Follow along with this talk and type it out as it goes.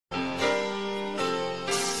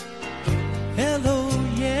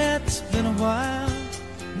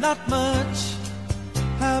Not much,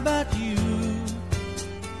 how about you?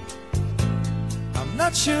 I'm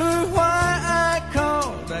not sure why I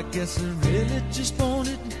called. I guess I really just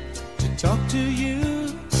wanted to talk to you.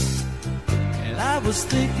 And I was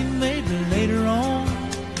thinking maybe later on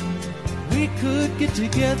we could get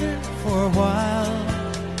together for a while.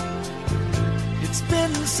 It's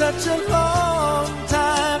been such a long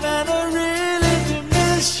time and I really do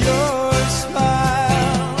miss your smile.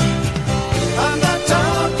 I'm not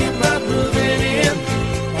talking about moving in,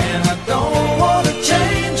 and I don't want to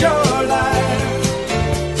change your life,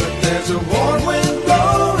 but there's a warm wind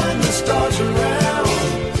blowing the stars around,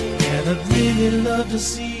 and I'd really love to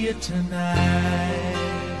see you tonight.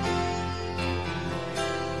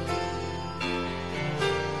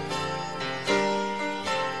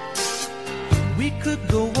 We could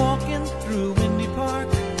go walking through Windy Park,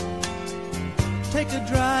 take a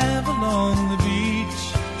drive along the beach,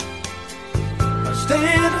 or stay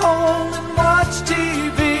at home and watch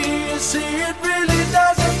TV. You see, it really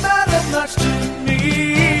doesn't matter much to me.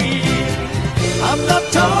 I'm not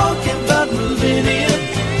talking about moving in,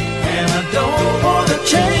 and I don't want to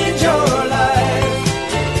change your life,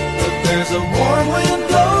 but there's a warm wind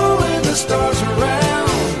blowing the stars around,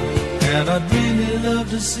 and I'd really love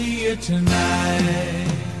to see you tonight.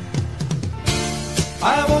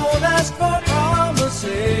 I won't ask for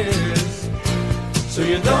promises, so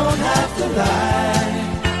you don't have to lie.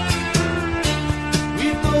 We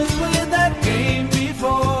both played that game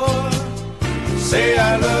before. Say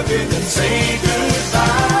I love you and say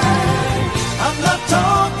goodbye. I'm not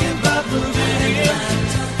talking about moving in,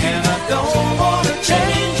 and I don't want to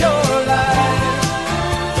change your life,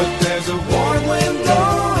 but there's a warm wind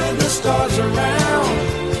blowing the stars around,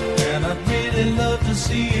 and I'd really love to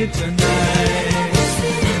see you tonight.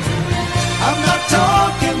 I'm not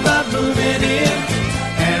talking about moving in,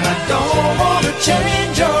 and I don't want to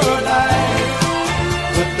change your life,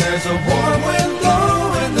 but there's a warm wind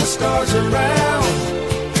blowing the stars around,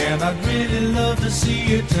 and I'd really love to see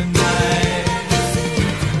you tonight.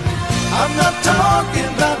 I'm not talking